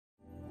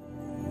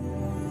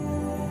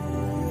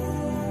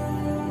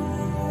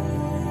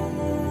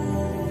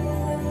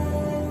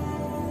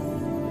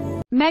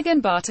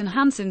Megan Barton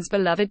Hansen's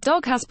beloved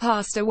dog has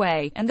passed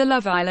away, and the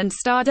Love Island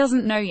star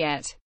doesn't know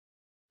yet.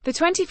 The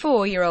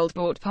 24-year-old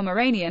bought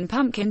Pomeranian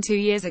Pumpkin 2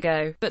 years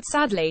ago, but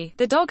sadly,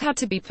 the dog had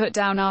to be put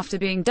down after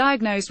being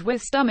diagnosed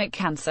with stomach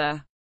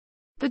cancer.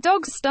 The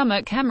dog's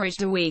stomach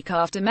hemorrhaged a week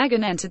after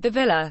Megan entered the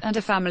villa, and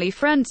a family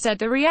friend said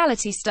the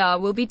reality star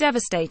will be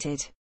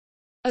devastated.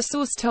 A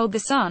source told The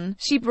Sun,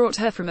 she brought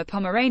her from a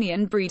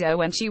Pomeranian breeder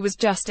when she was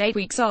just 8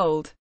 weeks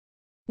old.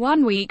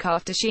 1 week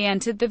after she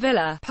entered the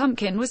villa,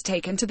 Pumpkin was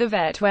taken to the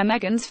vet where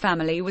Megan's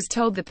family was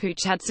told the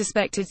pooch had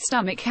suspected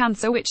stomach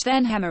cancer which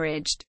then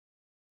hemorrhaged.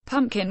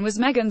 Pumpkin was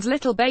Megan's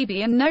little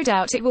baby and no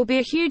doubt it will be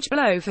a huge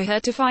blow for her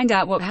to find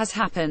out what has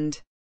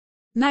happened.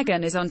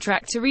 Megan is on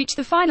track to reach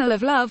the final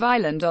of Love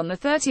Island on the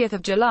 30th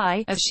of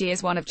July, as she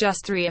is one of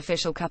just 3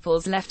 official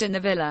couples left in the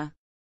villa.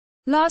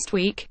 Last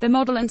week, the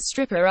model and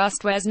stripper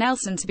asked Wes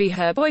Nelson to be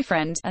her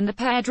boyfriend, and the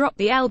pair dropped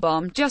the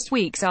L-bomb just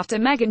weeks after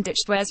Megan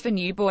ditched Wes for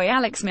new boy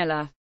Alex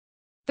Miller.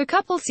 The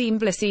couple seem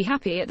blissy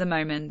happy at the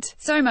moment,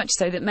 so much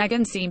so that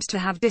Megan seems to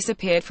have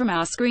disappeared from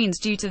our screens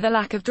due to the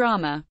lack of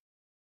drama.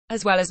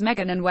 As well as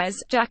Megan and Wes,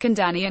 Jack and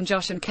Danny and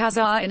Josh and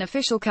Kaz are in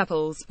official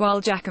couples,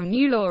 while Jack and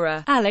new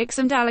Laura, Alex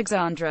and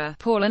Alexandra,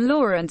 Paul and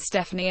Laura and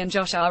Stephanie and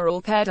Josh are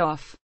all paired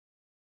off.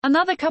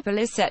 Another couple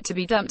is set to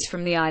be dumped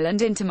from the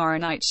island in tomorrow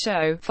night's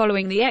show,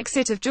 following the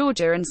exit of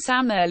Georgia and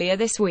Sam earlier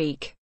this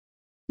week.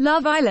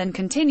 Love Island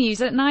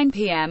continues at 9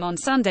 p.m. on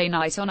Sunday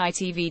night on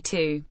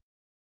ITV2.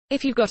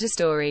 If you've got a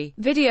story,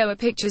 video or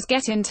pictures,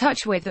 get in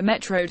touch with the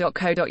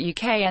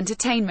metro.co.uk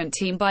entertainment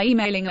team by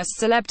emailing us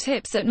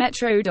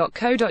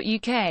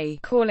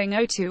celebtips@metro.co.uk, calling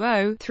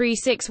 020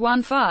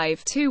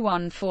 3615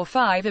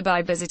 2145 or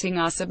by visiting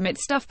our Submit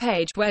Stuff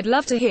page. We'd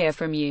love to hear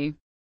from you.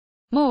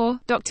 More,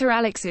 Dr.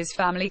 Alex's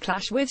family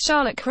clash with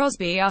Charlotte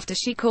Crosby after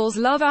she calls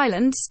Love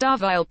Island star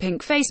vile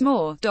pink face.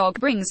 More, dog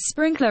brings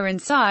sprinkler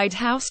inside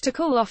house to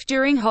cool off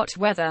during hot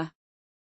weather.